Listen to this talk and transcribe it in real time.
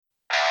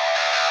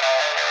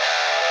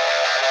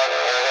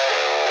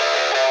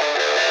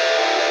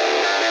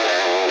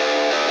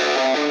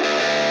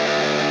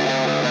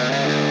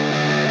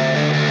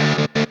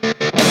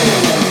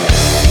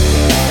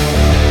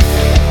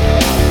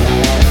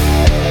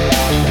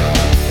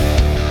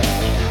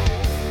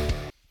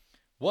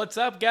What's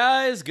up,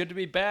 guys? Good to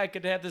be back.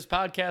 Good to have this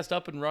podcast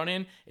up and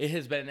running. It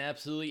has been an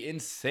absolutely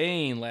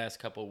insane last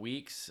couple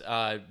weeks.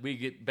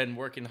 We've been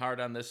working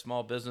hard on this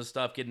small business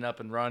stuff, getting up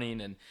and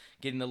running and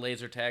getting the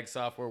laser tag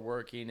software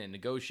working and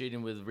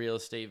negotiating with real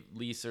estate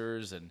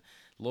leasers and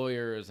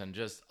lawyers and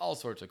just all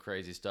sorts of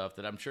crazy stuff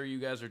that I'm sure you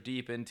guys are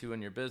deep into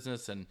in your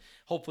business. And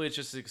hopefully it's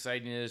just as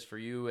exciting as for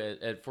you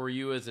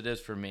as it is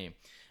for me.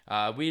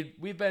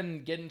 We've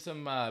been getting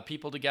some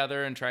people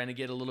together and trying to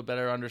get a little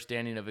better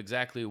understanding of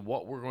exactly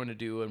what we're going to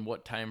do and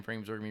what time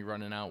frames we're going to be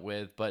running out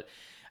with. But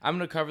I'm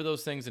going to cover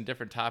those things in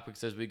different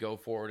topics as we go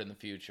forward in the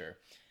future.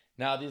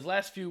 Now, these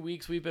last few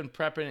weeks, we've been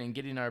prepping and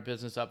getting our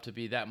business up to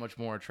be that much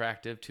more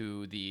attractive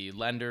to the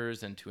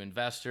lenders and to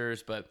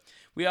investors. But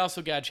we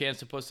also got a chance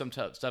to put some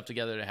stuff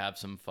together to have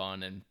some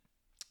fun. And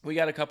we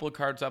got a couple of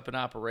cards up and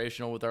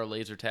operational with our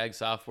laser tag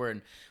software,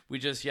 and we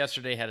just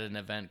yesterday had an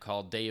event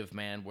called Day of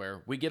Man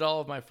where we get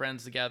all of my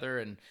friends together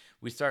and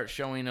we start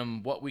showing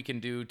them what we can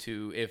do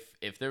to,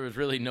 if there was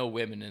really no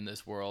women in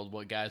this world,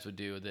 what guys would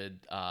do, the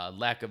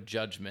lack of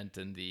judgment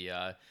and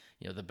the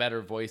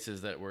better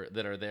voices that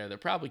are there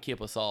that probably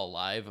keep us all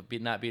alive,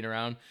 not being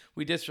around.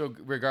 We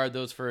disregard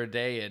those for a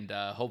day, and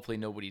hopefully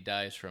nobody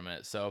dies from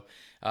it. So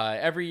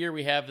every year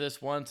we have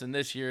this once, and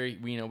this year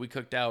we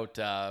cooked out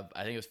I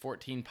think it was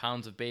 14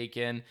 pounds of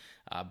bacon,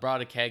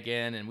 brought a keg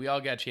in, and we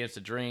all got a chance to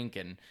drink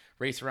and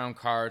race around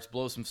carts,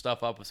 blow some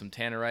stuff up with some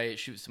tannerite,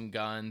 shoot some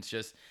guns,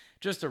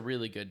 just a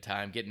really good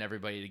time getting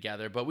everybody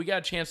together. But we got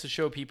a chance to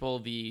show people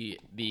the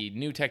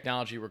new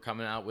technology we're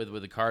coming out with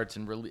the carts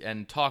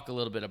and talk a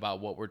little bit about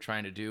what we're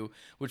trying to do,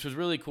 which was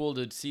really cool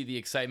to see the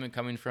excitement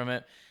coming from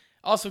it.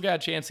 Also got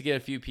a chance to get a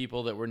few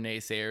people that were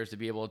naysayers to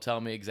be able to tell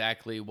me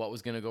exactly what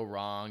was going to go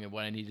wrong and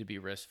what I needed to be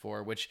risked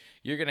for, which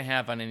you're going to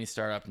have on any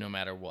startup no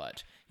matter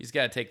what. You just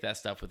got to take that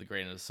stuff with a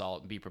grain of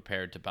salt and be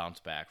prepared to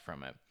bounce back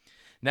from it.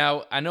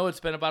 Now, I know it's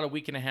been about a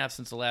week and a half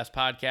since the last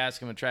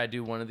podcast. I'm going to try to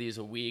do one of these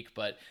a week,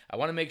 but I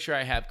want to make sure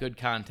I have good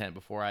content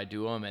before I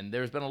do them. And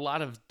there's been a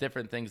lot of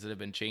different things that have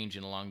been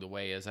changing along the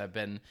way as I've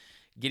been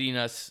getting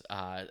us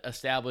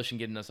established and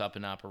getting us up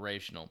and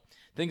operational.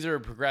 Things are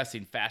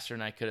progressing faster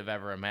than I could have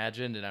ever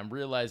imagined, and I'm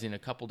realizing a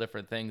couple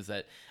different things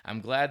that I'm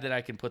glad that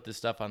I can put this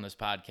stuff on this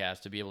podcast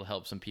to be able to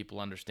help some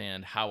people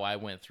understand how I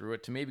went through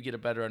it, to maybe get a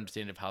better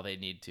understanding of how they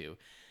need to.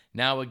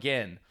 Now,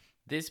 again,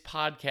 this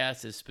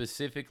podcast is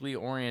specifically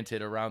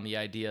oriented around the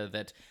idea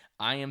that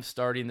I am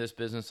starting this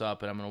business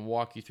up, and I'm going to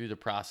walk you through the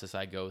process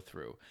I go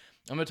through.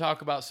 I'm going to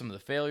talk about some of the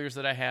failures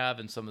that I have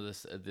and some of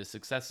the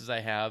successes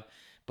I have,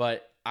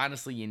 but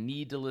honestly, you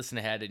need to listen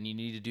ahead and you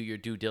need to do your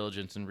due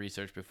diligence and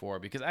research before,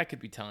 because I could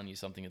be telling you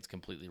something that's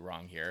completely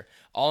wrong here.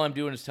 All I'm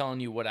doing is telling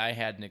you what I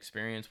had an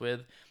experience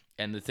with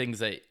and the things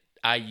that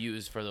I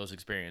use for those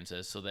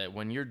experiences, so that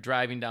when you're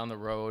driving down the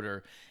road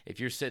or if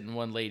you're sitting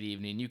one late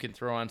evening, you can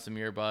throw on some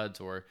earbuds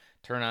or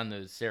turn on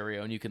the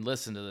stereo and you can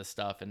listen to this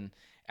stuff and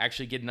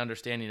actually get an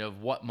understanding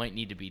of what might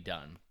need to be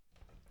done.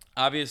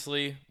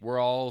 Obviously, we're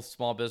all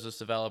small business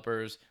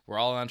developers. We're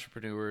all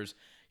entrepreneurs.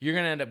 You're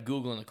going to end up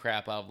Googling the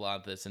crap out of a lot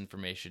of this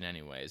information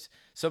anyways.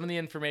 Some of the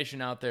information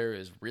out there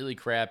is really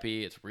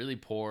crappy, it's really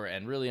poor,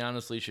 and really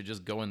honestly should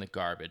just go in the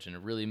garbage, and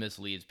it really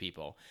misleads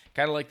people.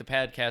 Kind of like the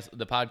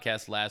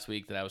podcast last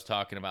week that I was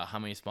talking about how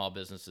many small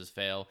businesses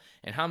fail,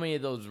 and how many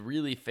of those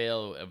really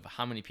fail of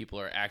how many people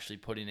are actually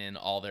putting in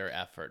all their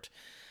effort.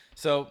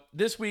 So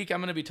this week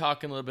I'm going to be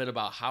talking a little bit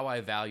about how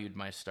I valued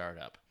my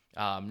startup.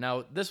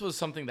 Now, this was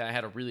something that I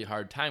had a really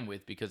hard time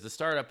with because the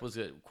startup was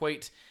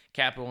quite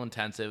capital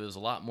intensive. It was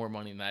a lot more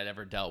money than I'd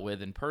ever dealt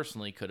with and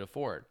personally could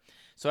afford.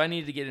 So I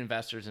needed to get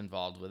investors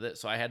involved with it.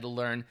 So I had to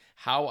learn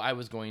how I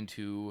was going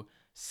to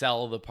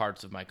sell the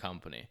parts of my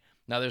company.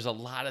 Now, there's a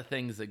lot of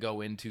things that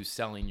go into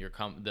selling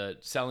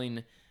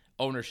selling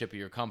ownership of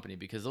your company,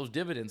 because those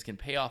dividends can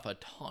pay off a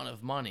ton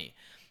of money.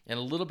 And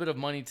a little bit of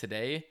money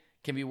today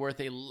can be worth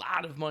a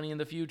lot of money in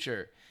the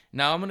future.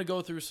 Now, I'm going to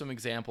go through some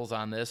examples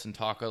on this and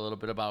talk a little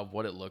bit about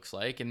what it looks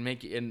like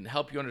and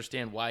help you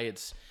understand why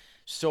it's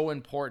so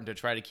important to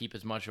try to keep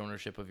as much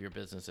ownership of your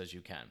business as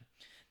you can.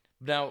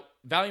 Now,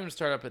 valuing a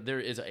startup, there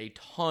is a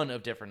ton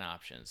of different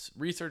options.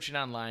 Researching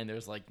online,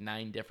 there's like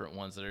 9 different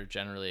ones that are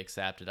generally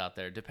accepted out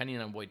there,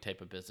 depending on what type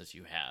of business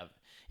you have.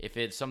 If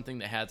it's something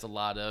that has a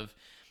lot of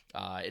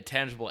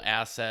intangible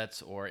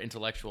assets or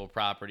intellectual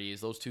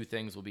properties, those two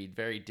things will be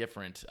very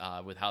different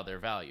with how they're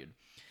valued.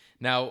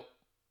 Now,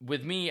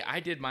 with me,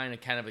 I did mine in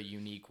kind of a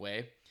unique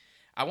way.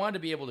 I wanted to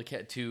be able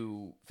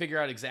to figure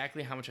out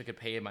exactly how much I could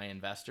pay my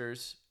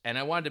investors, and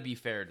I wanted to be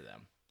fair to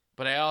them.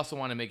 But I also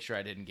want to make sure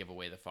I didn't give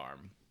away the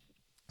farm.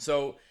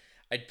 So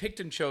I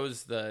picked and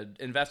chose the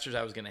investors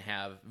I was going to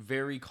have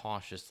very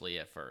cautiously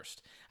at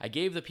first. I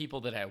gave the people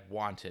that I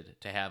wanted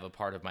to have a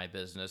part of my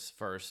business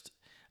first.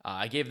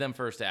 I gave them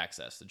first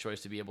access, the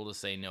choice to be able to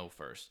say no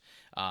first.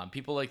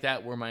 People like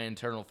that were my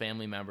internal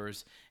family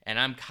members, and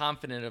I'm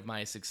confident of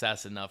my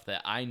success enough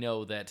that I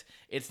know that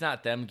it's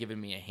not them giving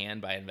me a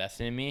hand by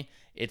investing in me.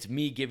 It's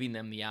me giving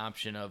them the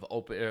option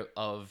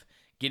of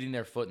getting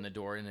their foot in the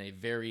door in a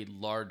very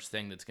large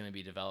thing that's going to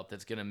be developed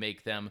that's going to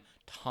make them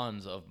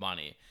tons of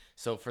money.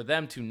 So for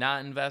them to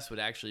not invest would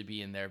actually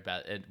be in their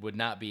it would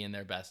not be in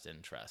their best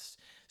interest.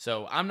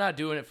 So I'm not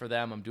doing it for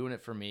them. I'm doing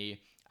it for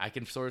me. I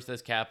can source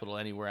this capital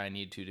anywhere I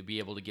need to be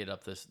able to get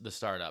up the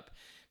startup.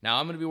 Now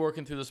I'm going to be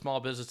working through the Small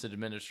Business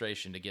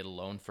Administration to get a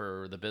loan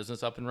for the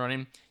business up and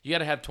running. You got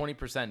to have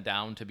 20%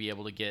 down to be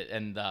able to get,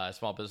 and the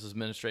Small Business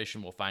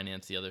Administration will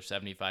finance the other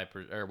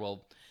 75%, or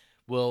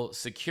will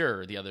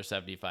secure the other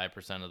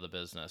 75% of the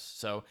business.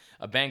 So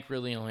a bank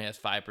really only has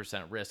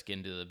 5% risk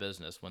into the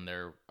business when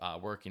they're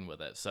working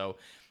with it. So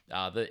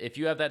if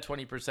you have that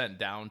 20%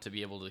 down to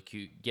be able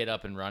to get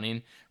up and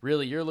running,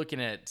 really you're looking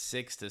at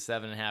 6 to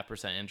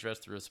 7.5%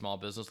 interest through a small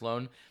business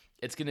loan.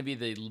 It's going to be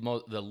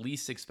the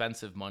least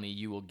expensive money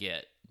you will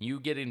get.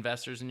 You get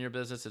investors in your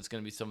business, it's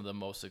going to be some of the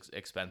most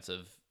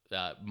expensive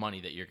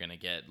money that you're going to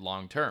get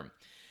long term.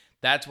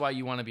 That's why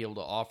you want to be able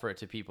to offer it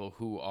to people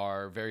who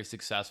are very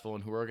successful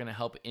and who are going to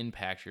help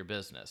impact your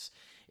business.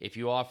 If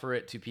you offer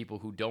it to people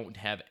who don't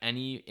have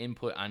any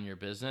input on your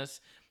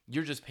business,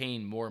 you're just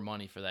paying more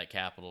money for that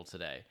capital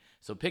today.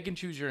 So pick and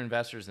choose your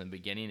investors in the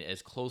beginning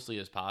as closely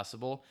as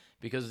possible,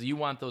 because you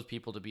want those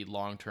people to be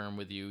long-term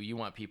with you. You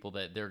want people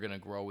that they're going to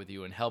grow with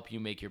you and help you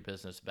make your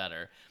business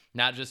better,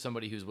 not just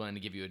somebody who's willing to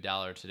give you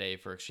 $1 today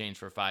for exchange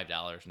for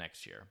 $5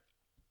 next year.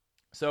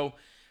 So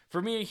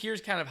for me,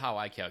 here's kind of how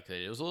I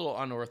calculated it. It was a little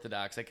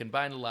unorthodox. I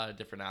combined a lot of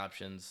different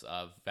options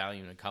of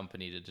valuing a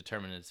company to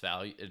determine its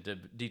value, to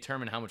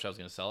determine how much I was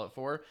going to sell it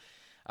for.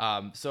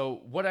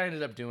 So what I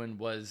ended up doing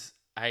was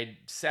I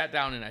sat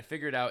down and I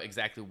figured out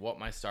exactly what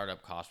my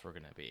startup costs were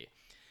going to be.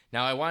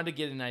 Now, I wanted to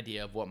get an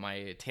idea of what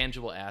my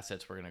tangible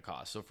assets were going to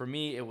cost. So for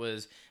me, it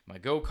was my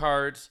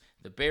go-karts,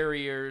 the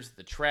barriers,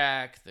 the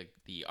track,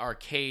 the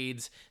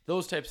arcades.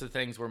 Those types of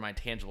things were my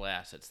tangible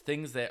assets,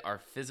 things that are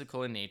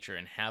physical in nature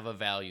and have a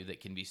value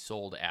that can be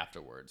sold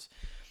afterwards.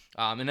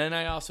 And then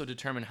I also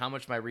determined how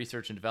much my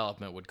research and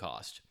development would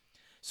cost.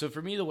 So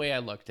for me, the way I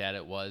looked at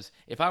it was,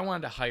 if I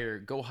wanted to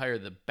go hire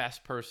the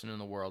best person in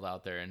the world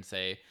out there and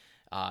say,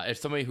 if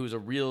somebody who's a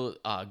real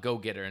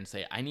go-getter and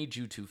say, I need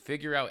you to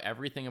figure out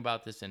everything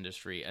about this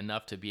industry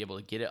enough to be able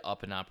to get it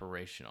up and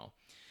operational.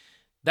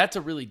 That's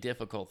a really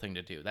difficult thing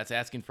to do. That's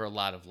asking for a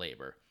lot of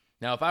labor.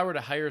 Now, if I were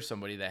to hire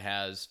somebody that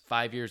has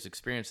 5 years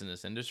experience in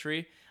this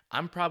industry,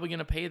 I'm probably going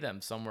to pay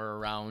them somewhere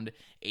around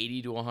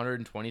 $80,000 to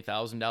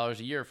 $120,000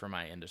 a year for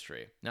my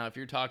industry. Now, if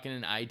you're talking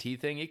an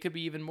IT thing, it could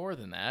be even more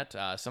than that.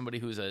 Somebody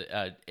who's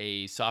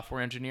a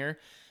software engineer,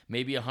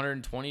 maybe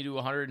 $120,000 to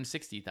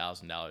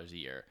 $160,000 a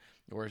year.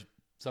 Or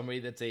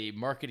somebody that's a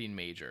marketing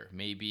major,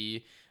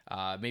 maybe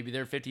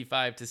they're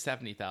 $55,000 to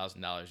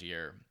 $70,000 a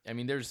year. I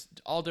mean, there's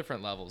all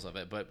different levels of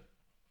it, but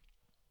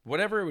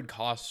whatever it would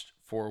cost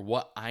for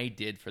what I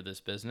did for this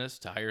business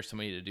to hire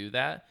somebody to do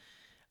that,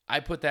 I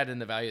put that in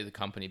the value of the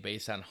company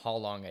based on how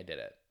long I did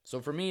it.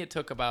 So for me, it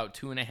took about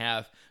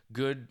 2.5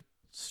 good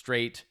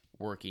straight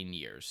working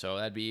years. So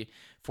that'd be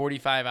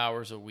 45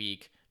 hours a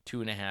week,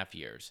 2.5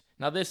 years.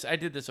 Now I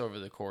did this over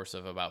the course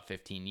of about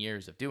 15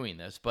 years of doing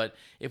this, but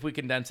if we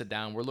condense it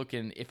down, we're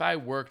looking, if I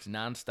worked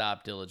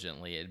nonstop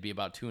diligently, it'd be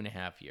about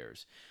 2.5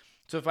 years.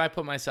 So if I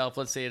put myself,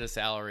 let's say at a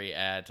salary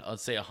at,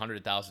 let's say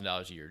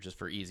 $100,000 a year, just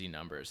for easy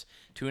numbers,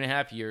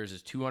 2.5 years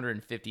is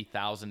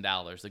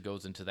 $250,000 that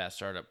goes into that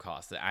startup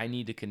cost that I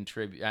need to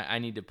contribute, I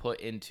need to put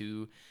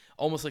into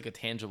almost like a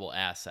tangible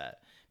asset.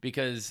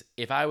 Because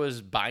if I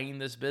was buying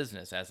this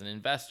business as an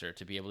investor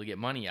to be able to get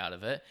money out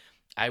of it,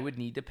 I would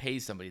need to pay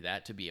somebody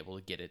that to be able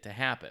to get it to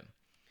happen.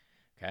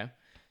 Okay.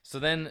 So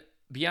then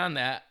beyond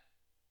that,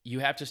 you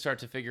have to start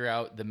to figure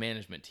out the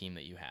management team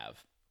that you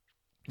have.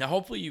 Now,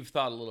 hopefully you've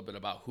thought a little bit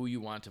about who you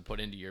want to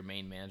put into your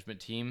main management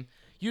team.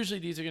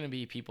 Usually these are going to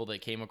be people that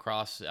came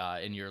across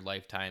in your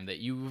lifetime that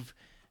you've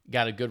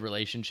got a good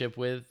relationship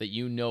with, that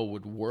you know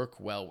would work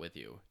well with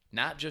you.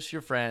 Not just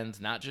your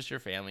friends, not just your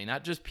family,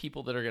 not just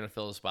people that are going to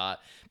fill a spot,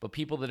 but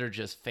people that are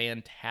just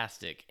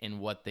fantastic in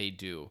what they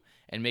do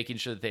and making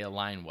sure that they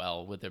align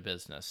well with their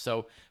business.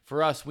 So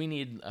for us, we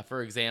need,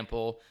 for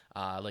example,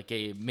 like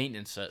a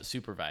maintenance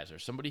supervisor,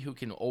 somebody who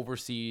can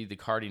oversee the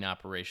karting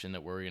operation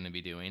that we're going to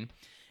be doing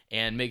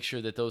and make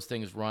sure that those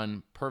things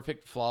run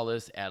perfect,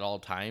 flawless at all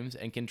times,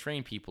 and can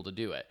train people to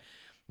do it.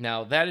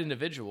 Now, that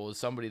individual is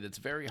somebody that's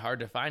very hard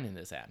to find in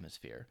this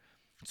atmosphere.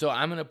 So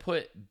I'm going to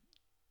put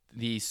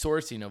the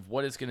sourcing of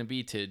what it's going to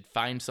be to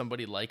find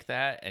somebody like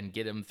that and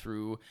get them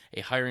through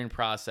a hiring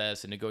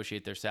process and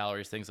negotiate their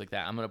salaries, things like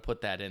that. I'm going to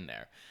put that in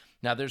there.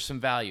 Now, there's some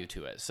value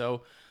to it.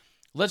 So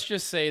let's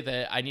just say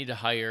that I need to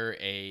hire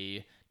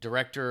a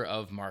director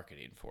of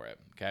marketing for it,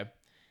 okay?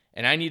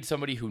 And I need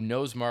somebody who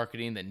knows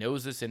marketing, that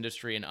knows this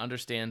industry and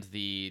understands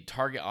the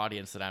target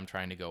audience that I'm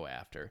trying to go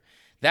after.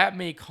 That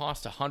may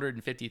cost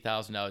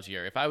 $150,000 a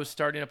year. If I was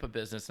starting up a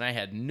business and I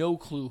had no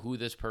clue who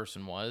this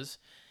person was,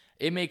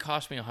 it may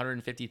cost me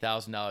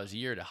 $150,000 a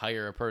year to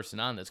hire a person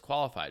on that's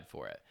qualified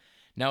for it.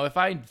 Now, if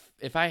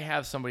I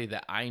have somebody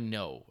that I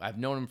know, I've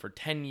known them for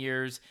 10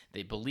 years,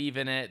 they believe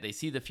in it, they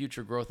see the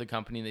future growth of the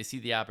company, and they see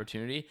the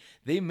opportunity,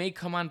 they may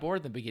come on board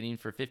in the beginning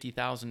for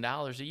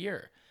 $50,000 a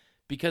year.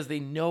 because they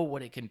know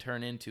what it can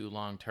turn into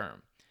long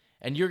term.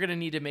 And you're going to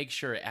need to make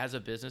sure as a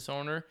business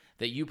owner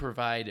that you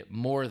provide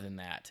more than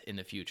that in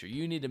the future.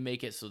 You need to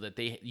make it so that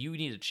you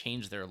need to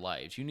change their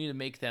lives. You need to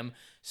make them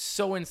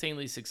so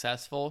insanely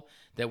successful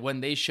that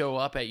when they show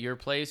up at your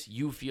place,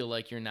 you feel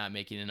like you're not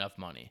making enough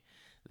money.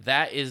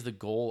 That is the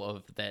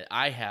goal that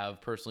I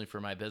have personally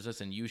for my business,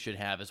 and you should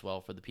have as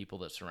well for the people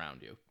that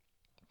surround you.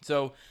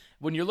 So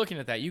when you're looking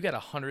at that, you got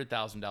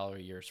 $100,000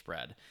 a year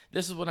spread.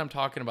 This is what I'm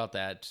talking about,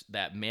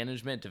 that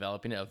management,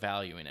 developing it,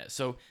 valuing it.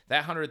 So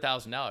that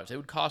 $100,000, it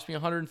would cost me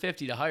 $150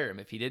 to hire him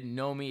if he didn't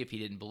know me, if he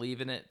didn't believe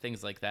in it,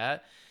 things like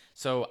that.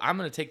 So I'm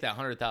going to take that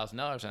 $100,000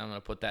 and I'm going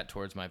to put that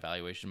towards my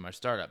valuation of my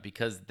startup,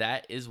 because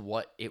that is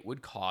what it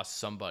would cost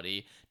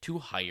somebody to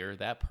hire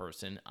that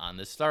person on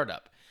this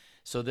startup.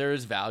 So there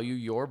is value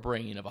you're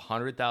bringing of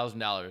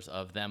 $100,000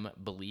 of them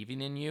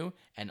believing in you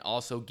and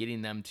also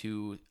getting them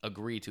to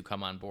agree to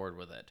come on board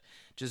with it.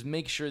 Just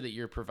make sure that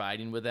you're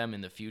providing with them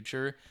in the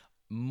future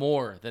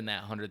more than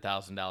that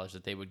 $100,000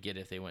 that they would get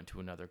if they went to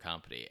another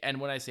company. And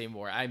when I say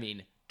more, I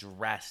mean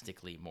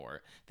drastically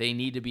more. They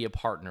need to be a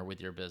partner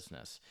with your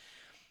business.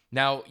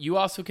 Now, you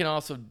also can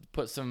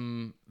put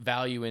some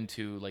value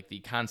into like the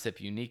concept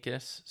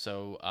uniqueness.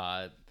 So,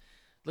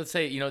 let's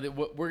say, that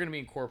we're going to be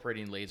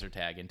incorporating laser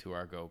tag into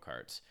our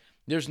go-karts.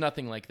 There's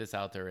nothing like this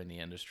out there in the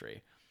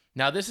industry.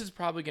 Now, this is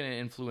probably going to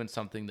influence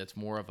something that's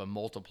more of a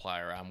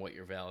multiplier on what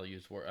your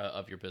values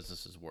of your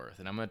business is worth.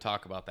 And I'm going to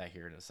talk about that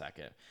here in a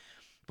second.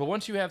 But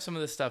once you have some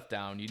of this stuff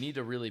down, you need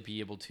to really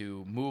be able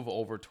to move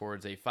over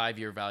towards a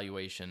 5-year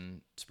valuation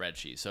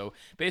spreadsheet. So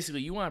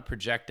basically, you want to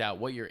project out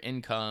what your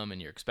income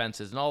and your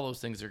expenses and all those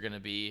things are going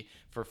to be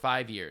for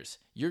 5 years.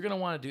 You're going to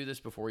want to do this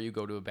before you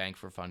go to a bank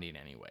for funding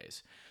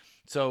anyways.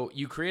 So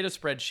you create a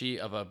spreadsheet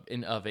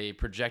of a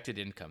projected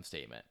income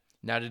statement.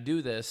 Now, to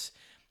do this,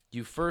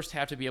 you first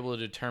have to be able to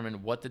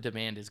determine what the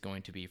demand is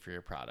going to be for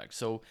your product.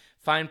 So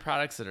find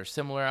products that are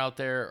similar out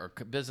there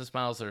or business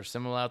models that are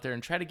similar out there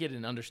and try to get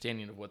an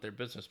understanding of what their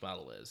business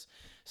model is.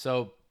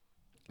 So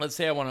let's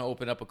say I want to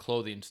open up a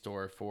clothing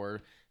store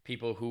for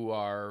people who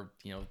are,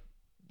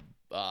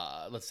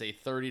 let's say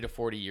 30 to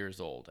 40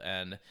 years old.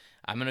 And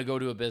I'm going to go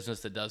to a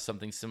business that does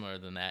something similar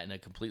than that in a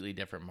completely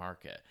different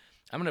market.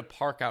 I'm going to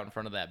park out in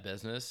front of that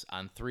business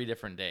on 3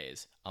 different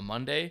days: a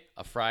Monday,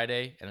 a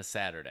Friday, and a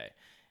Saturday.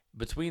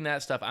 Between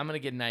that stuff, I'm going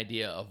to get an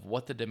idea of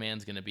what the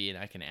demand's going to be, and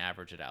I can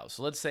average it out.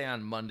 So let's say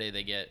on Monday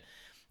they get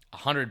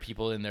 100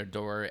 people in their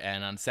door,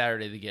 and on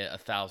Saturday they get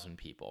 1,000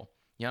 people.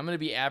 I'm going to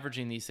be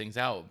averaging these things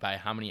out by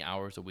how many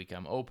hours a week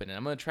I'm open, and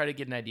I'm going to try to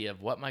get an idea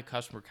of what my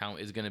customer count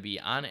is going to be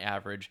on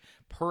average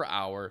per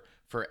hour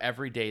for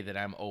every day that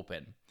I'm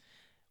open.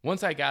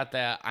 Once I got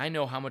that, I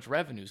know how much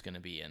revenue is going to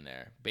be in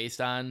there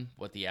based on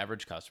what the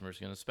average customer is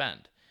going to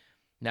spend.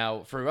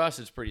 Now, for us,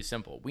 it's pretty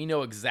simple. We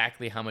know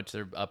exactly how much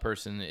a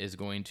person is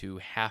going to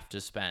have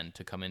to spend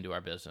to come into our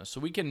business. So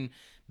we can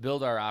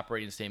build our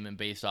operating statement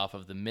based off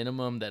of the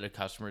minimum that a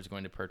customer is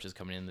going to purchase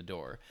coming in the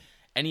door.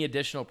 Any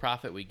additional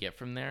profit we get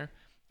from there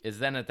is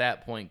then at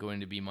that point going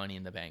to be money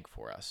in the bank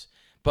for us.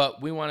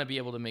 But we want to be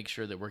able to make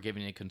sure that we're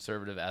giving a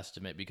conservative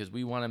estimate, because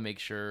we want to make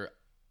sure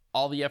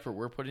all the effort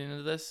we're putting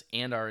into this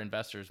and our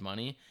investors'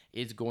 money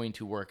is going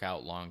to work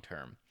out long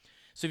term.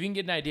 So if you can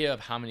get an idea of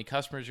how many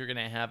customers you're going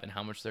to have and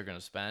how much they're going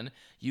to spend,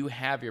 you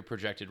have your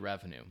projected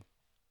revenue.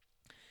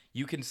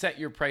 You can set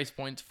your price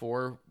points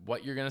for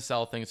what you're going to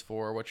sell things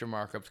for, what your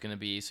markup's going to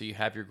be, so you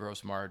have your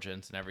gross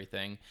margins and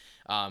everything.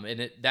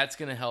 That's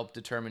going to help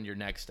determine your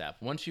next step.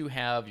 Once you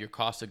have your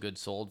cost of goods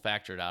sold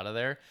factored out of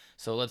there,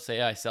 so let's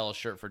say I sell a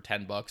shirt for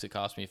 $10, it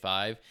cost me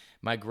 $5.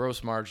 My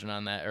gross margin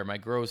on that, or my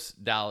gross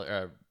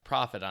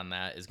profit on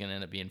that, is going to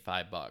end up being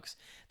 $5.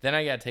 Then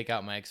I got to take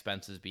out my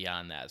expenses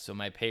beyond that. So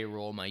my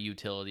payroll, my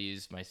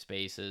utilities, my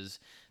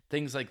spaces,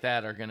 things like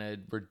that are going to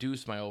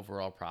reduce my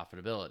overall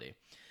profitability.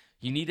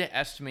 You need to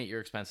estimate your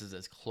expenses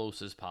as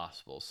close as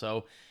possible.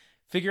 So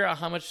figure out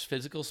how much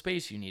physical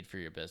space you need for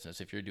your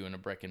business if you're doing a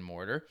brick and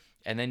mortar,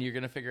 and then you're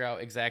going to figure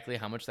out exactly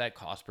how much that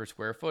cost per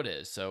square foot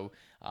is. So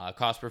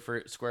cost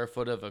per square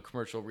foot of a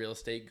commercial real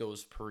estate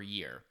goes per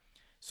year.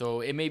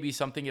 So it may be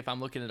something, if I'm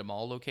looking at a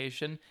mall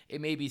location,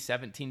 it may be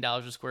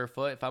 $17 a square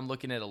foot. If I'm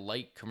looking at a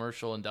light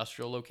commercial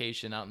industrial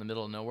location out in the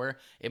middle of nowhere,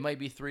 it might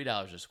be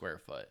 $3 a square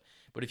foot.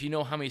 But if you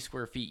know how many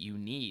square feet you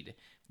need,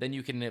 then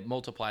you can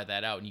multiply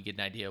that out and you get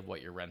an idea of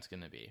what your rent's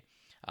going to be.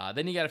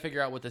 Then you got to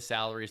figure out what the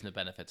salaries and the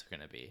benefits are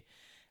going to be.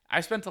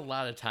 I spent a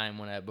lot of time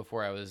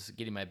before I was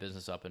getting my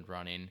business up and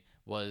running,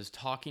 was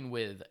talking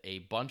with a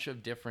bunch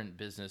of different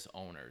business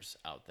owners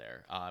out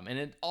there, and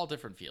in all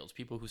different fields.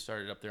 People who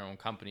started up their own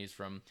companies,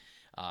 from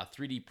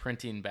 3D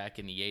printing back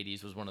in the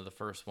 80s was one of the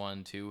first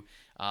one, to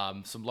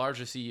some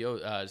larger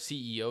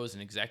CEOs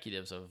and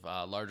executives of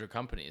larger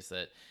companies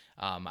that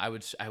I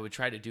would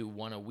try to do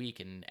one a week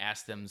and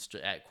ask them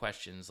at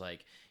questions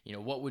like,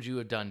 what would you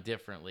have done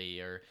differently,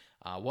 or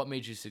what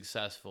made you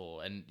successful,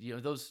 and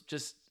those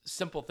just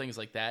simple things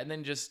like that. And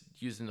then just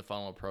using the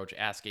funnel approach,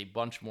 ask a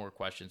bunch more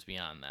questions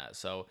beyond that.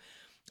 So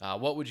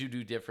What would you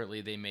do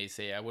differently? They may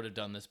say, I would have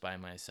done this by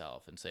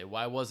myself, and say,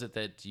 why was it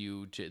that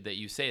you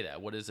say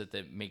that? What is it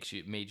that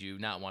made you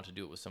not want to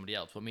do it with somebody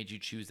else? What made you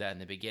choose that in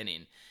the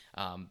beginning?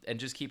 And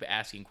just keep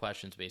asking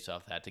questions based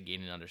off that to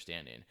gain an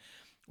understanding.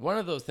 One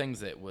of those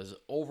things that was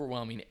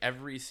overwhelming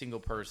every single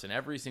person,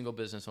 every single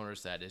business owner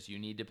said is you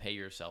need to pay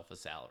yourself a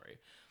salary.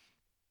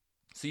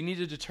 So you need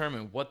to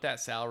determine what that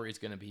salary is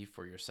going to be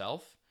for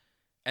yourself,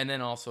 and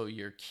then also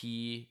your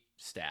key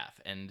staff.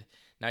 And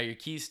now your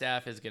key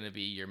staff is going to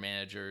be your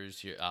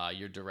managers,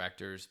 your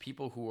directors,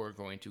 people who are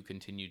going to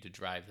continue to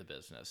drive the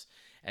business.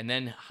 And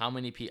then how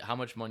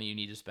much money you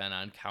need to spend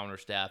on counter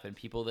staff and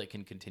people that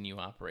can continue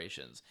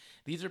operations.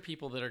 These are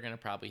people that are going to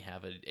probably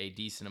have a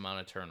decent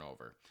amount of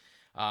turnover.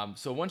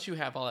 So once you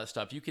have all that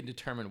stuff, you can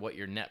determine what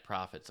your net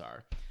profits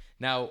are.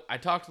 Now, I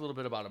talked a little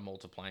bit about a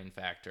multiplying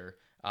factor.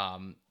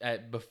 And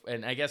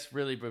I guess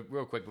really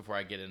real quick before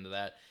I get into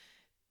that,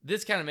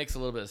 this kind of makes a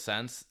little bit of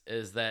sense,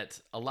 is that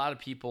a lot of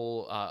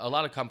people, a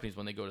lot of companies,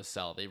 when they go to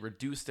sell, they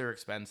reduce their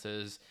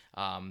expenses,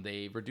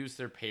 they reduce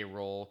their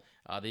payroll,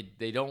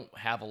 they don't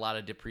have a lot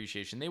of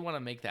depreciation. They want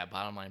to make that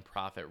bottom line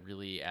profit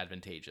really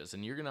advantageous.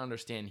 And you're going to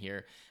understand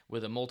here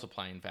with a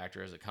multiplying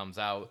factor as it comes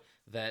out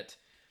that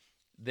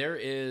there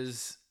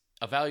is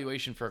a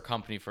valuation for a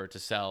company for it to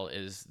sell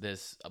is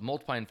this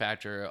multiplying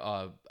factor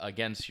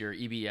against your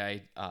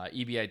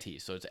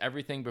EBIT. So it's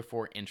everything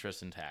before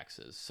interest and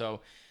taxes.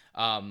 So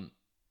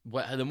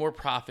the more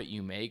profit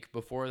you make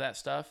before that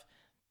stuff,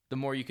 the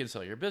more you can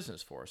sell your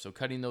business for. So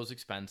cutting those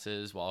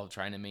expenses while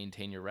trying to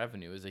maintain your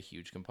revenue is a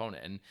huge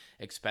component. And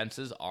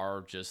expenses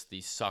are just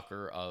the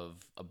sucker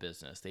of a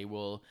business. They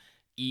will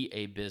eat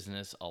a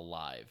business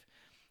alive.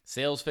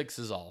 Sales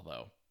fixes all,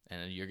 though.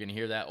 And you're going to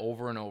hear that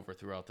over and over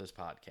throughout this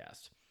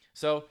podcast.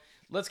 So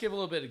let's give a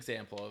little bit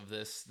example of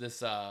this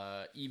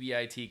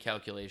EBIT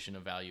calculation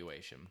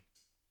evaluation.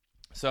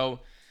 So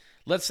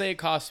let's say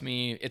it's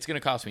going to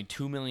cost me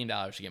 $2 million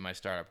to get my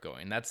startup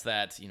going. That's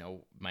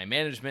my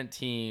management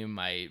team,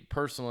 my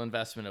personal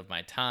investment of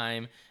my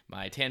time,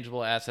 my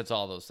tangible assets,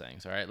 all those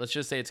things. All right. Let's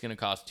just say it's going to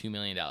cost $2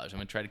 million. I'm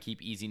going to try to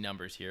keep easy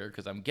numbers here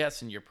because I'm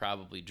guessing you're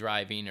probably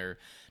driving or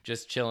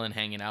just chilling,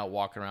 hanging out,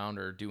 walking around,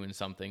 or doing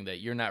something that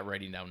you're not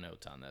writing down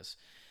notes on this.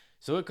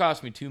 So it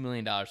cost me $2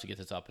 million to get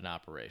this up and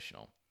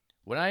operational.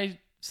 When I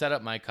set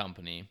up my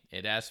company,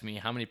 it asked me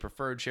how many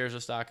preferred shares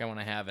of stock I want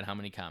to have and how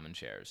many common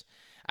shares.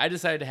 I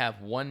decided to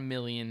have 1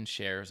 million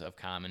shares of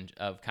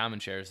common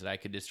shares that I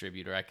could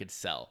distribute or I could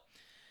sell.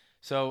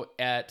 So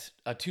at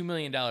a $2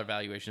 million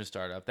valuation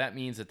startup, that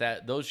means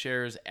that those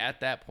shares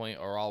at that point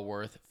are all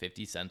worth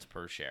 50 cents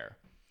per share.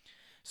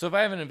 So if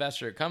I have an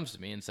investor that comes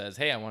to me and says,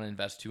 hey, I want to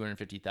invest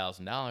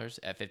 $250,000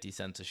 at 50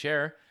 cents a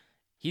share,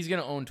 he's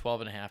going to own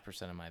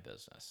 12.5% of my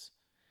business.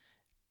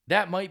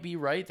 That might be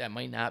right. That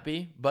might not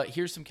be. But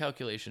here's some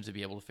calculations to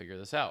be able to figure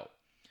this out.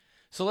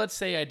 So let's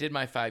say I did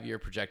my 5-year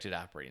projected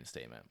operating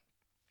statement.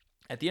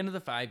 At the end of the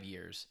 5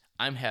 years,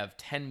 I have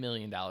 $10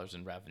 million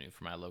in revenue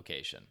for my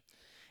location.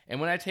 And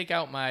when I take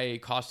out my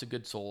cost of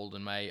goods sold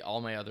and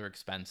all my other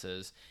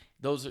expenses,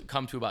 those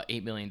come to about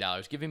 $8 million,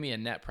 giving me a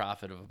net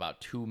profit of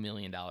about $2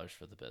 million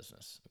for the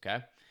business.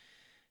 Okay.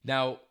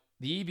 Now,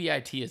 the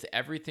EBIT is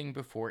everything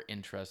before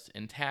interest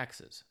and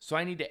taxes. So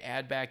I need to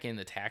add back in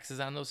the taxes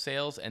on those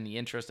sales and the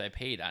interest I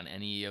paid on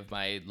any of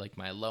my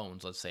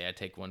loans. Let's say I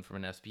take one from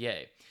an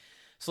SBA.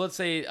 So let's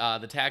say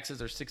the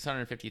taxes are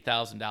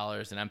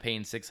 $650,000 and I'm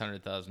paying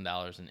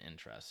 $600,000 in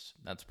interest.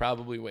 That's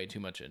probably way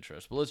too much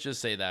interest, but let's just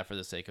say that for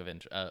the sake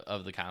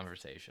of the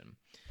conversation.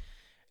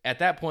 At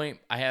that point,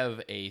 I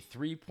have a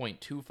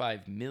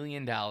 $3.25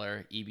 million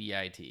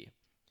EBIT.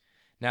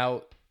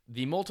 Now,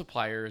 the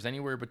multiplier is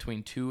anywhere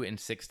between 2 and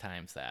 6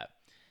 times that.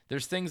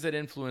 There's things that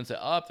influence it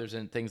up. There's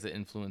things that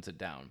influence it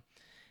down.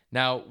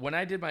 Now, when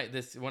I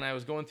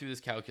was going through this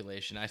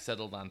calculation, I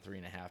settled on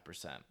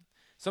 3.5%.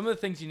 Some of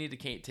the things you need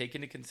to take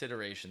into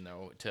consideration,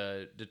 though,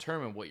 to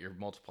determine what your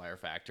multiplier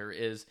factor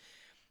is,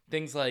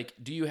 things like,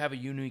 do you have a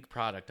unique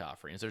product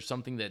offering? Is there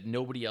something that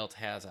nobody else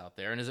has out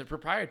there? And is it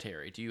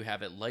proprietary? Do you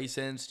have it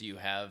licensed? Do you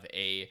have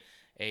a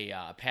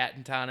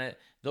patent on it?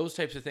 Those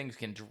types of things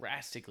can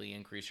drastically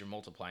increase your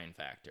multiplying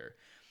factor.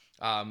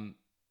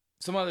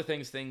 Some other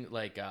things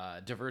like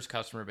diverse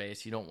customer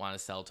base. You don't want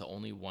to sell to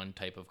only one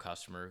type of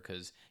customer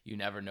because you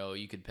never know.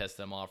 You could piss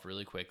them off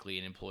really quickly.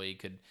 An employee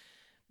could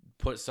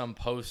put some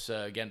posts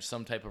against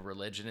some type of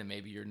religion, and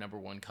maybe your number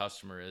one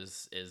customer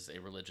is a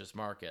religious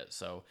market.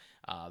 So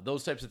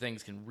those types of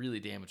things can really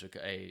damage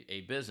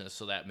a business,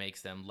 so that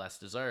makes them less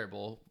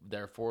desirable,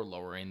 therefore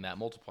lowering that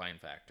multiplying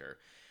factor.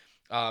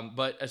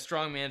 But a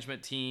strong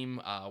management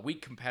team,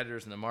 weak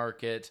competitors in the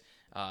market,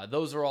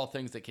 those are all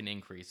things that can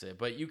increase it.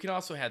 But you can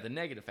also have the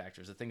negative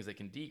factors, the things that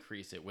can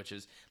decrease it, which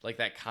is like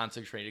that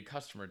concentrated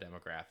customer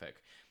demographic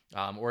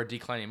or a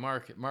declining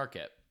market.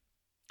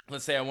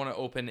 Let's say I want to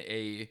open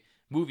a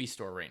movie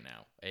store right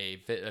now, a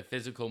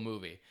physical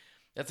movie.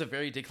 That's a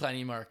very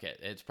declining market.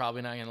 It's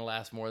probably not going to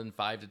last more than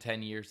 5 to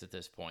 10 years at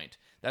this point.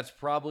 That's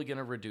probably going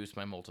to reduce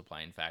my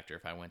multiplying factor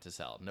if I went to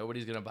sell.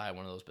 Nobody's going to buy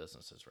one of those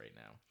businesses right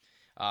now.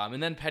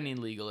 And then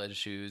pending legal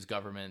issues,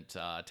 government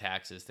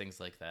taxes, things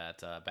like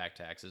that, back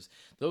taxes,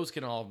 those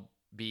can all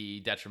be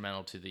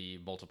detrimental to the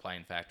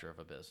multiplying factor of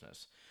a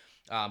business.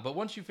 But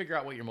once you figure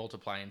out what your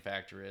multiplying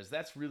factor is,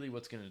 that's really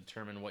what's going to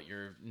determine what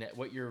your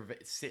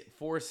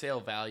for sale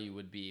value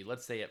would be,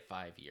 let's say at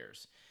 5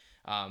 years.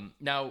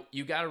 Now,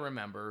 you got to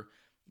remember,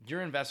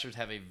 your investors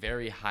have a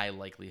very high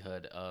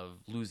likelihood of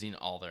losing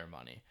all their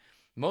money.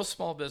 Most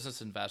small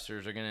business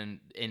investors are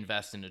going to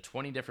invest into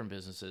 20 different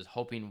businesses,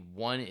 hoping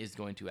one is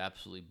going to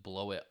absolutely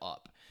blow it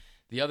up.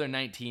 The other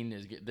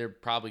 19 they're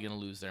probably going to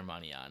lose their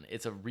money on.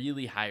 It's a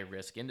really high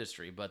risk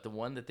industry, but the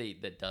one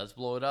that does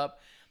blow it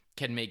up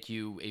can make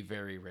you a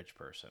very rich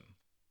person.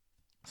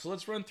 So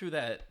let's run through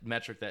that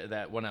metric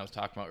that one I was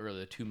talking about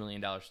earlier, the $2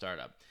 million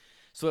startup.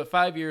 So at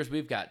 5 years,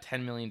 we've got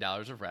 $10 million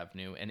of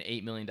revenue and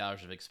 $8 million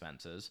of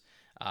expenses.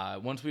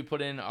 Once we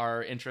put in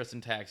our interest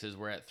and taxes,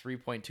 we're at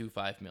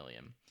 $3.25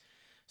 million.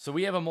 So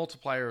we have a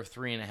multiplier of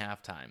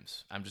 3.5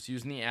 times. I'm just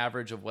using the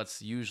average of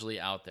what's usually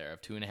out there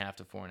of 2.5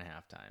 to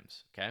 4.5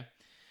 times. Okay.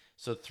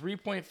 So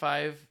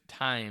 3.5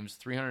 times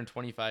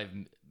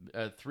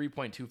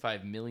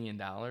 $3.25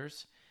 million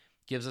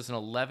gives us an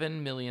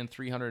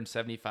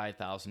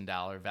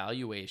 $11,375,000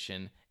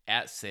 valuation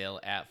at sale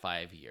at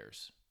 5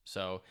 years.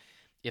 So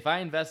if I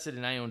invested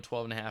and I own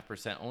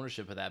 12.5%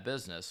 ownership of that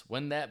business,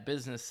 when that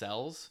business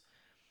sells,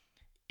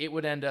 it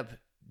would end up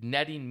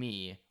netting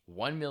me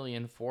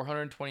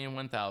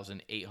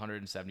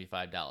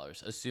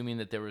 $1,421,875, assuming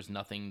that there was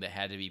nothing that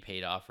had to be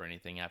paid off or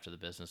anything after the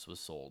business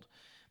was sold.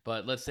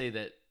 But let's say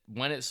that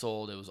when it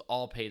sold, it was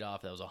all paid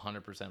off. That was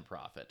 100%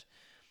 profit.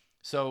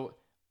 So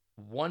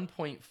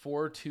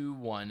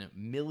 $1.421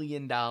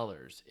 million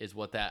is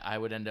what that I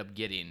would end up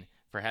getting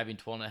for having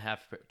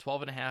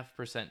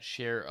 12.5%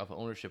 share of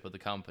ownership of the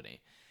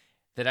company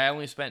that I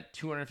only spent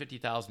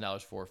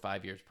 $250,000 for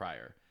 5 years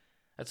prior.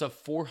 That's a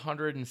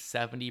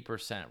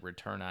 470%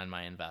 return on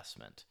my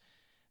investment.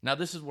 Now,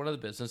 this is one of the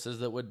businesses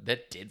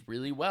that did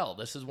really well.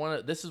 This is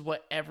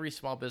what every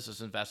small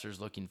business investor is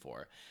looking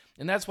for.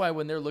 And that's why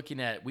when they're looking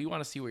at, we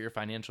want to see what your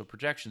financial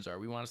projections are.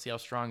 We want to see how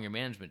strong your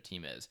management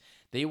team is.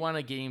 They want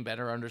to gain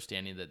better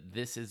understanding that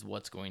this is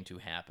what's going to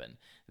happen.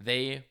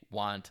 They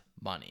want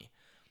money.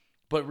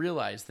 But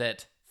realize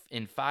that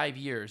in 5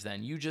 years,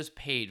 then you just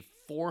paid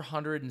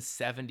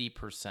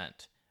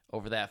 470%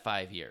 over that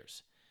 5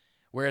 years.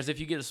 Whereas if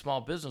you get a small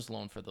business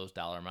loan for those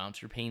dollar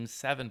amounts, you're paying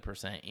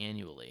 7%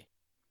 annually.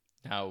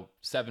 Now,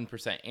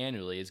 7%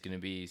 annually is going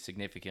to be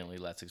significantly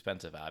less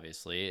expensive,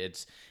 obviously.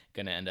 It's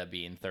going to end up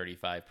being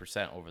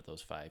 35% over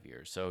those 5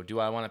 years. So do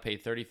I want to pay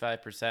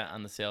 35%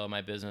 on the sale of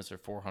my business or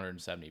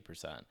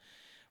 470%?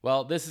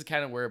 Well, this is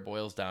kind of where it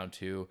boils down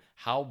to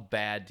how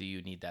bad do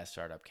you need that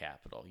startup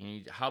capital?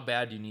 How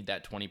bad do you need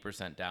that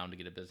 20% down to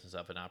get a business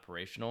up and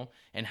operational?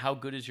 And how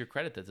good is your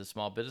credit that the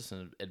Small Business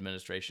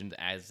Administration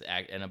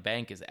and a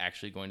bank is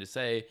actually going to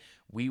say,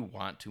 we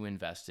want to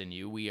invest in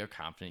you. We are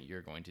confident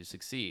you're going to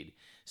succeed.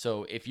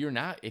 So if you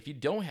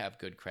don't have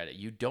good credit,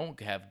 you don't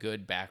have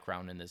good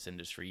background in this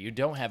industry, you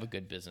don't have a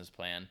good business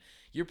plan,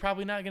 you're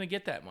probably not going to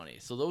get that money.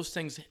 So those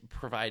things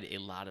provide a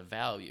lot of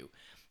value.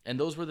 And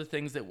those were the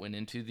things that went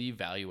into the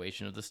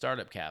valuation of the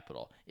startup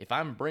capital. If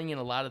I'm bringing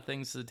a lot of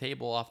things to the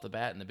table off the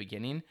bat in the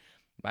beginning,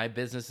 my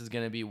business is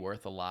going to be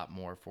worth a lot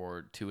more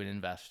to an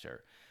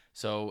investor.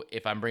 So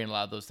if I'm bringing a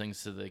lot of those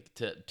things to the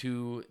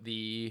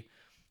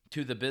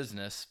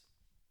business,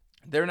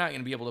 they're not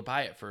going to be able to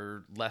buy it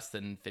for less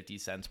than 50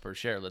 cents per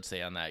share, let's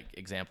say on that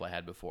example I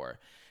had before.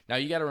 Now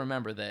you got to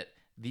remember that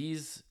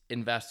these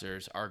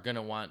investors are going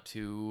to want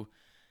to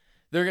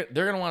they're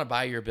going to want to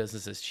buy your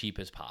business as cheap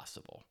as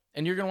possible.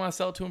 And you're going to want to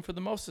sell it to them for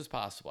the most as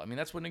possible. I mean,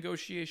 that's what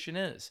negotiation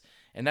is.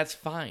 And that's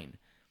fine.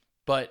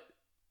 But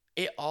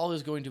it all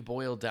is going to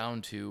boil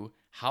down to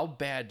how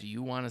bad do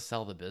you want to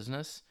sell the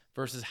business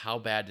versus how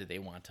bad do they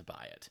want to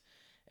buy it.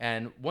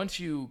 And once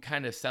you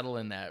kind of settle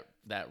in that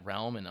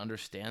realm and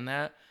understand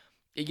that,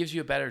 it gives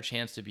you a better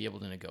chance to be able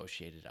to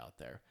negotiate it out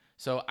there.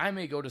 So I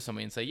may go to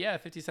somebody and say, yeah,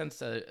 50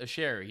 cents a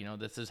share,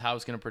 this is how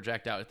it's going to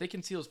project out. If they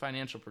can see those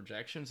financial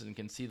projections and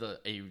can see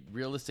a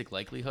realistic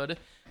likelihood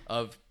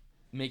of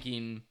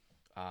making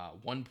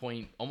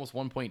almost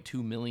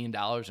 $1.2 million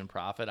in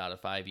profit out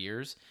of 5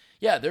 years,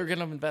 yeah, they're going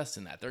to invest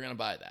in that. They're going to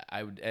buy that.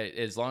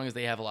 As long as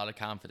they have a lot of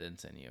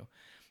confidence in you.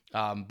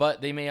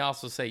 But they may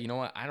also say, you know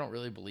what, I don't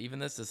really believe in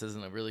this. This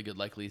isn't a really good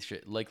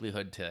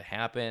likelihood to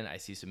happen. I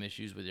see some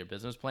issues with your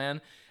business plan.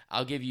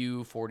 I'll give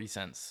you 40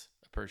 cents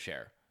per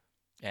share.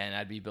 And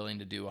I'd be willing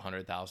to do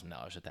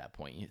 $100,000 at that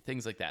point,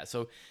 things like that.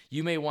 So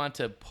you may want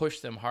to push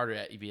them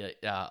harder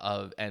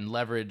and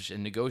leverage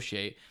and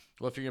negotiate.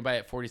 Well, if you're going to buy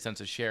at 40 cents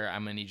a share,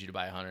 I'm going to need you to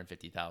buy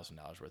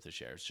 $150,000 worth of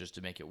shares just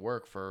to make it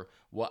work for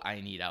what I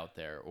need out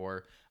there.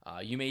 Or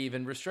you may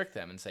even restrict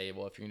them and say,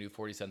 well, if you're going to do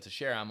 40 cents a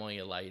share, I'm only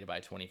going to allow you to buy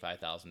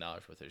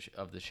 $25,000 worth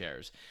of the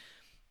shares.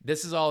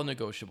 This is all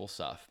negotiable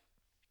stuff.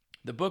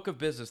 The book of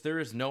business, there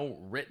is no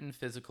written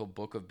physical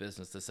book of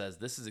business that says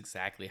this is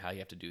exactly how you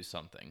have to do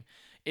something.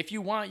 If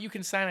you want, you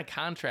can sign a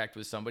contract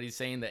with somebody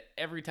saying that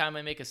every time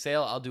I make a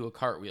sale, I'll do a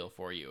cartwheel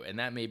for you. And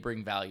that may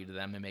bring value to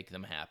them and make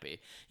them happy.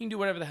 You can do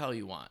whatever the hell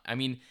you want. I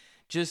mean,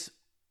 just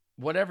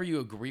whatever you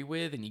agree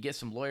with, and you get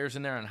some lawyers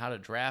in there on how to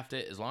draft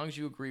it, as long as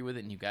you agree with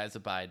it and you guys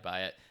abide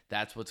by it,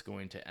 that's what's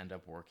going to end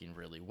up working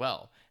really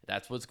well.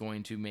 That's what's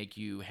going to make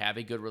you have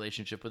a good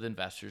relationship with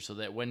investors, so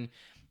that when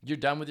you're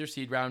done with your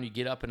seed round, you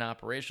get up and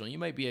operational. You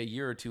might be a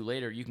year or two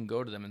later, you can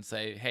go to them and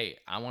say, hey,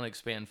 I want to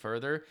expand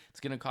further. It's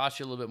going to cost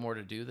you a little bit more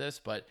to do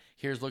this, but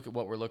look at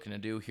what we're looking to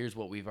do. Here's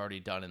what we've already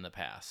done in the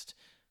past.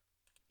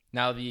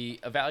 Now, the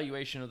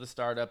evaluation of the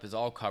startup is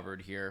all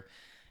covered here.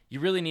 You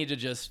really need to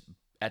just,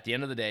 at the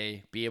end of the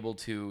day, be able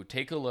to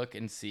take a look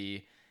and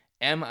see,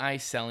 am I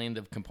selling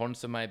the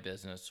components of my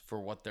business for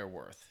what they're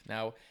worth?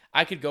 Now,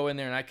 I could go in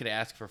there and I could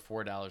ask for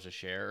 $4 a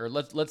share, or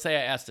let's say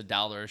I asked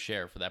 $1 a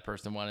share for that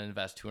person who wanted to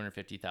invest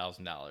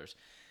 $250,000.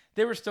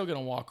 They were still going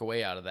to walk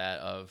away out of that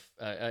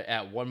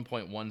at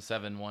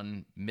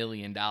 $1.171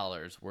 million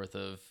worth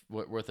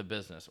of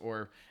business,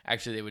 or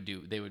actually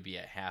they would be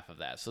at half of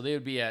that, so they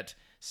would be at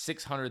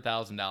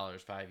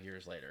 $600,000 5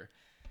 years later.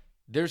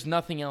 There's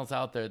nothing else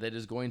out there that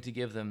is going to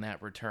give them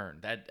that return,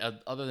 that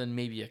other than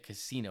maybe a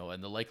casino,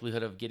 and the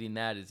likelihood of getting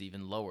that is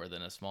even lower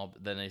than a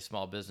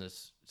small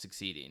business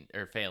succeeding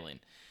or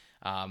failing.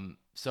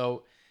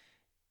 So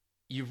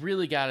you've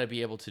really got to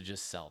be able to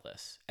just sell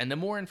this. And the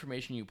more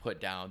information you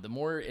put down, the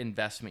more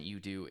investment you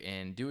do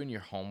in doing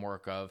your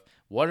homework of,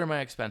 what are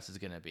my expenses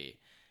going to be?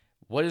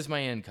 What is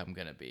my income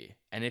going to be?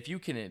 And if you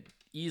can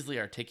easily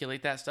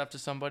articulate that stuff to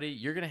somebody,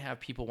 you're going to have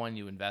people wanting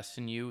to invest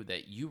in you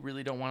that you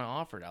really don't want to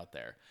offer it out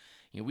there.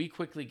 We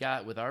quickly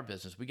got, with our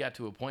business, we got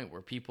to a point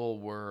where people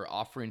were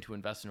offering to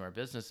invest in our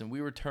business, and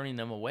we were turning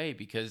them away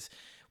because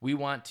we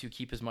want to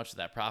keep as much of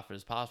that profit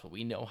as possible.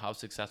 We know how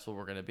successful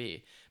we're going to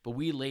be, but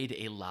we laid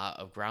a lot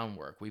of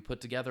groundwork. We put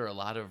together a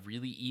lot of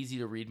really easy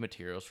to read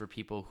materials for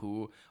people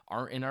who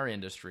aren't in our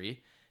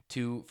industry,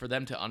 for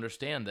them to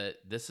understand that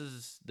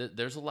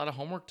there's a lot of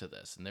homework to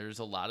this, and there's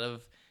a lot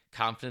of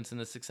confidence in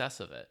the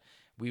success of it.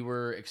 We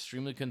were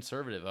extremely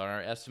conservative on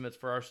our estimates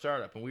for our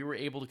startup, and we were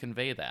able to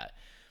convey that.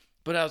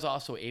 But I was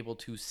also able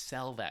to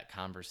sell that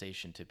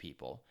conversation to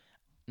people.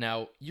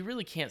 Now, you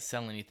really can't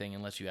sell anything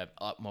unless you have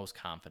utmost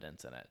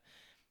confidence in it.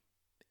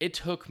 It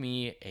took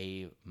me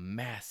a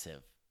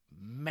massive,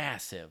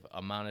 massive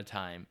amount of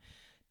time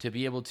to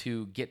be able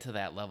to get to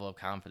that level of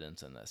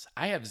confidence in this.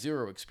 I have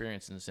zero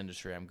experience in this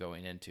industry I'm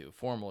going into,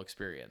 formal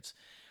experience.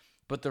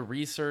 But the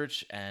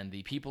research and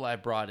the people I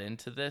brought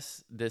into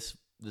this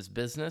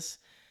business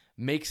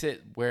makes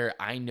it where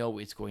I know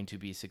it's going to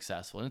be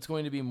successful, and it's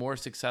going to be more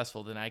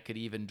successful than I could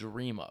even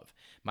dream of.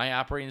 My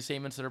operating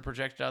statements that are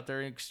projected out there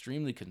are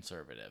extremely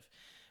conservative,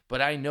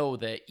 but I know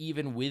that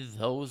even with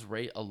those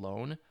rate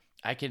alone,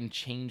 I can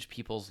change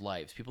people's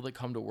lives, people that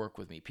come to work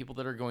with me, people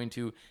that are going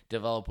to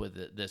develop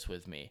this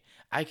with me.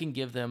 I can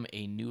give them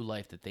a new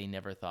life that they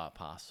never thought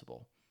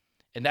possible.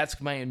 And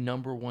that's my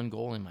number one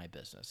goal in my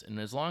business. And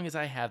as long as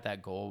I have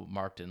that goal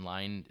marked in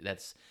line,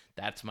 that's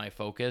my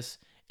focus,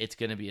 it's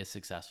going to be a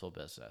successful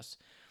business.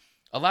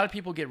 A lot of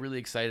people get really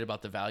excited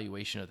about the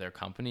valuation of their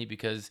company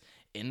because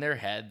in their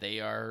head,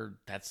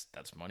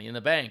 that's money in the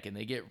bank, and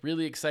they get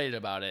really excited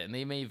about it. And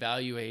they may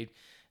value a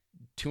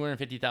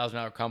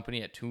 $250,000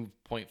 company at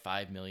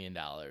 $2.5 million.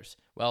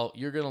 Well,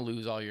 you're going to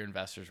lose all your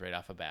investors right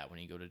off the bat when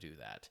you go to do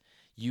that.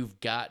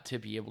 You've got to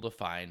be able to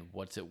find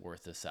what's it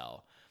worth to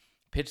sell.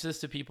 Pitch this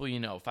to people you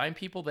know. Find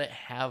people that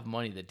have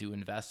money that do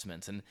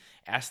investments and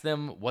ask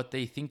them what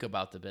they think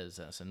about the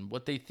business and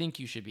what they think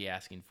you should be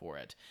asking for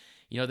it.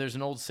 There's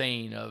an old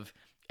saying of,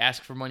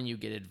 ask for money, you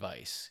get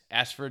advice.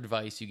 Ask for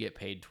advice, you get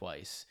paid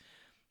twice.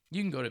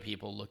 You can go to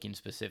people looking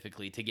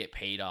specifically to get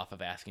paid off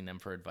of asking them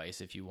for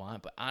advice if you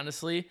want, but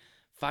honestly,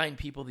 find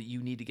people that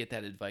you need to get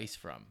that advice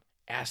from.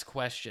 Ask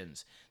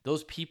questions.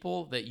 Those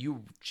people that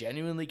you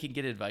genuinely can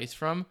get advice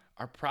from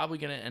are probably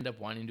going to end up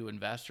wanting to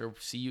invest or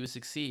see you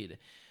succeed.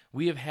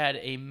 We have had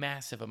a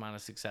massive amount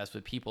of success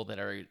with people that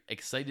are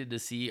excited to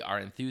see our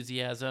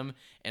enthusiasm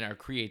and our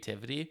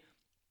creativity.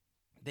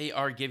 They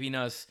are giving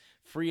us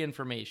free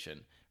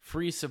information,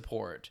 free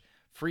support,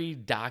 free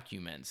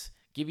documents,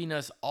 giving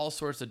us all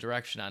sorts of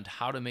direction on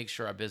how to make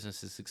sure our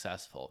business is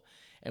successful.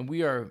 And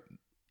we are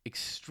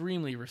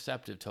extremely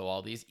receptive to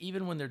all these,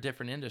 even when they're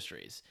different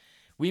industries.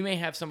 We may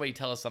have somebody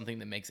tell us something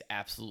that makes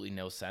absolutely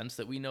no sense,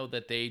 that we know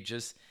that they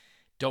just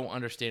don't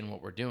understand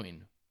what we're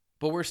doing.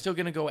 But we're still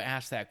going to go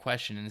ask that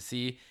question and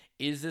see,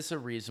 is this a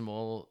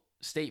reasonable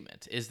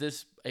statement? Is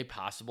this a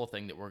possible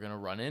thing that we're going to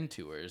run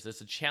into? Or is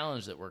this a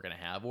challenge that we're going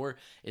to have? Or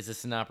is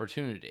this an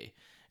opportunity?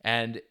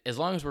 And as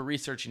long as we're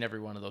researching every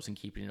one of those and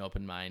keeping an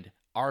open mind,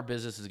 our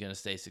business is going to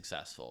stay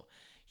successful.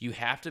 You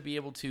have to be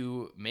able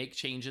to make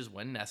changes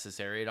when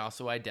necessary and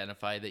also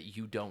identify that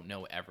you don't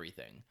know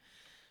everything.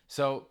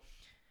 So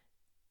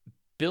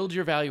build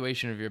your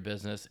valuation of your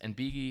business and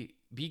be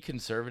be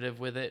conservative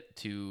with it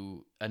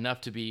to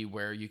enough to be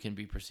where you can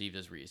be perceived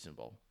as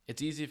reasonable.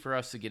 It's easy for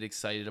us to get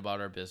excited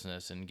about our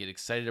business and get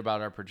excited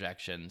about our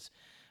projections,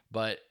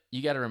 but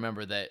you got to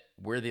remember that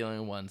we're the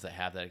only ones that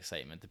have that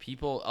excitement. The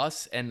people,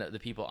 us and the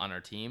people on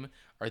our team,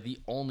 are the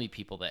only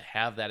people that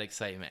have that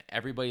excitement.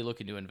 Everybody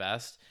looking to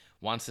invest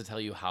wants to tell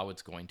you how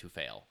it's going to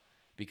fail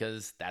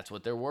because that's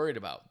what they're worried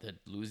about, that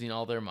losing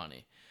all their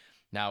money.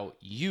 Now,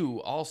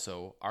 you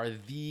also are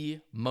the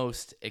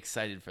most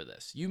excited for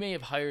this. You may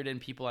have hired in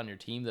people on your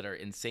team that are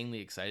insanely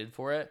excited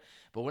for it,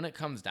 but when it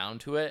comes down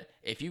to it,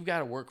 if you've got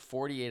to work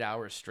 48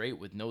 hours straight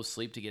with no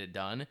sleep to get it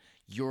done,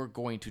 you're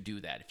going to do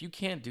that. If you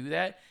can't do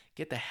that,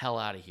 get the hell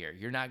out of here.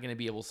 You're not going to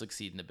be able to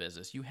succeed in the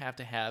business. You have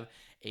to have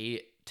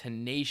a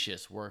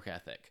tenacious work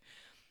ethic.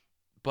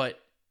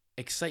 But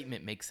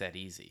excitement makes that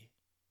easy.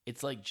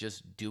 It's like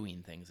just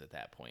doing things at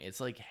that point.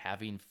 It's like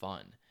having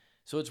fun.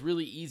 So it's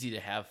really easy to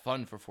have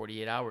fun for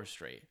 48 hours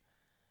straight.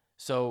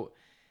 So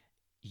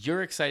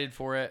you're excited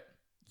for it.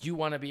 You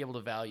want to be able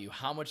to value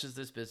how much is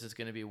this business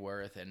going to be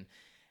worth. And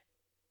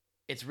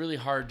it's really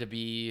hard to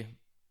be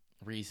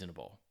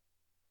reasonable,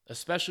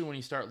 especially when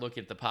you start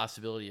looking at the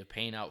possibility of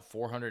paying out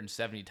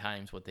 470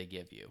 times what they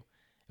give you.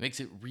 It makes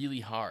it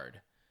really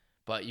hard.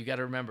 But you got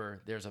to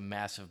remember, there's a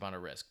massive amount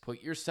of risk.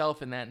 Put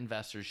yourself in that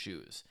investor's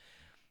shoes.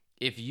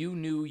 If you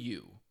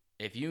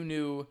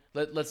knew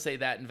let's say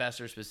that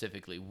investor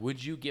specifically,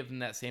 would you give them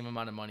that same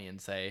amount of money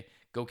and say,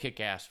 go kick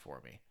ass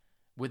for me,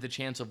 with the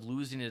chance of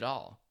losing it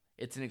all?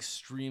 It's an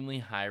extremely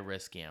high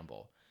risk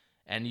gamble,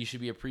 and you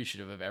should be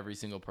appreciative of every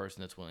single person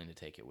that's willing to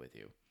take it with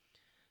you.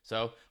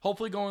 So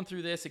hopefully going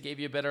through this, it gave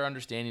you a better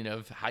understanding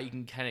of how you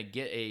can kind of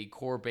get a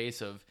core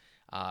base of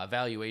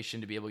valuation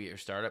to be able to get your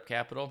startup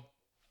capital.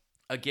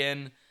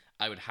 Again,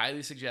 I would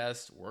highly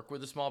suggest work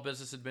with a small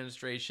business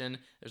administration.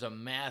 There's a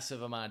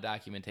massive amount of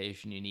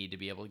documentation you need to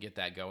be able to get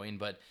that going,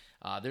 but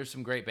there's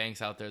some great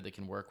banks out there that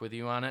can work with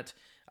you on it.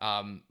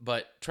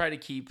 But try to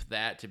keep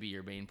that to be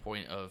your main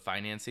point of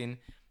financing.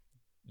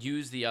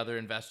 Use the other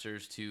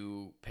investors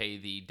to pay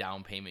the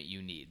down payment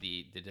you need,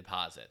 the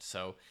deposit.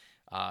 So,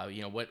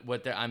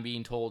 what I'm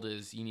being told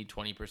is you need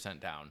 20%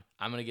 down.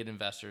 I'm going to get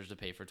investors to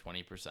pay for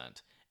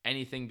 20%.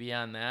 Anything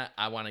beyond that,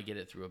 I want to get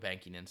it through a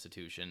banking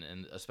institution,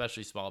 and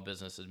especially small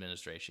business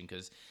administration,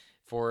 because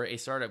for a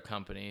startup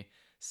company,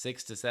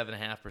 6 to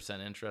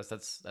 7.5% interest,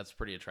 that's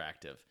pretty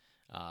attractive.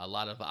 A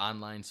lot of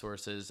online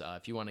sources.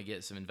 If you want to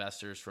get some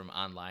investors from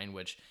online,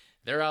 which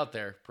they're out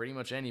there, pretty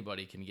much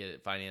anybody can get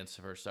it financed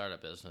for a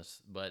startup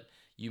business, but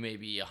you may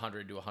be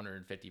 100 to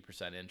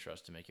 150%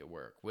 interest to make it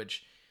work.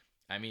 Which,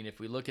 I mean, if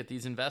we look at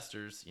these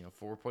investors,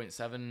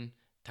 4.7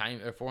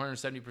 time or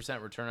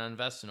 470% return on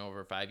investment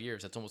over 5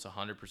 years. That's almost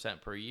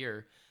 100% per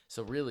year.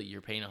 So really,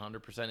 you're paying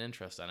 100%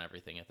 interest on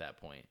everything at that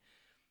point.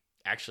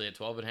 Actually, at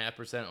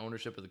 12.5%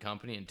 ownership of the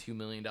company and $2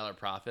 million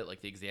profit,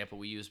 like the example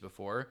we used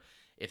before,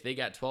 if they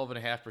got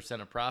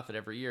 12.5% of profit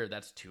every year,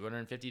 that's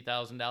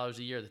 $250,000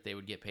 a year that they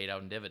would get paid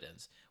out in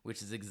dividends,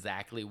 which is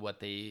exactly what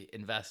they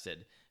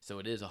invested. So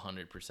it is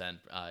 100%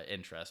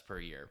 interest per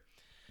year.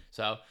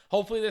 So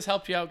hopefully this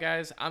helped you out,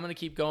 guys. I'm going to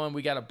keep going.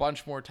 We got a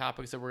bunch more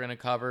topics that we're going to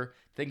cover.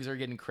 Things are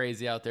getting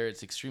crazy out there.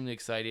 It's extremely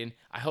exciting.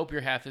 I hope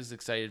you're half as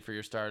excited for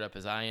your startup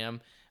as I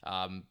am.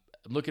 I'm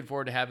looking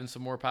forward to having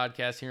some more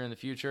podcasts here in the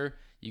future.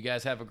 You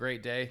guys have a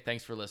great day.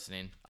 Thanks for listening.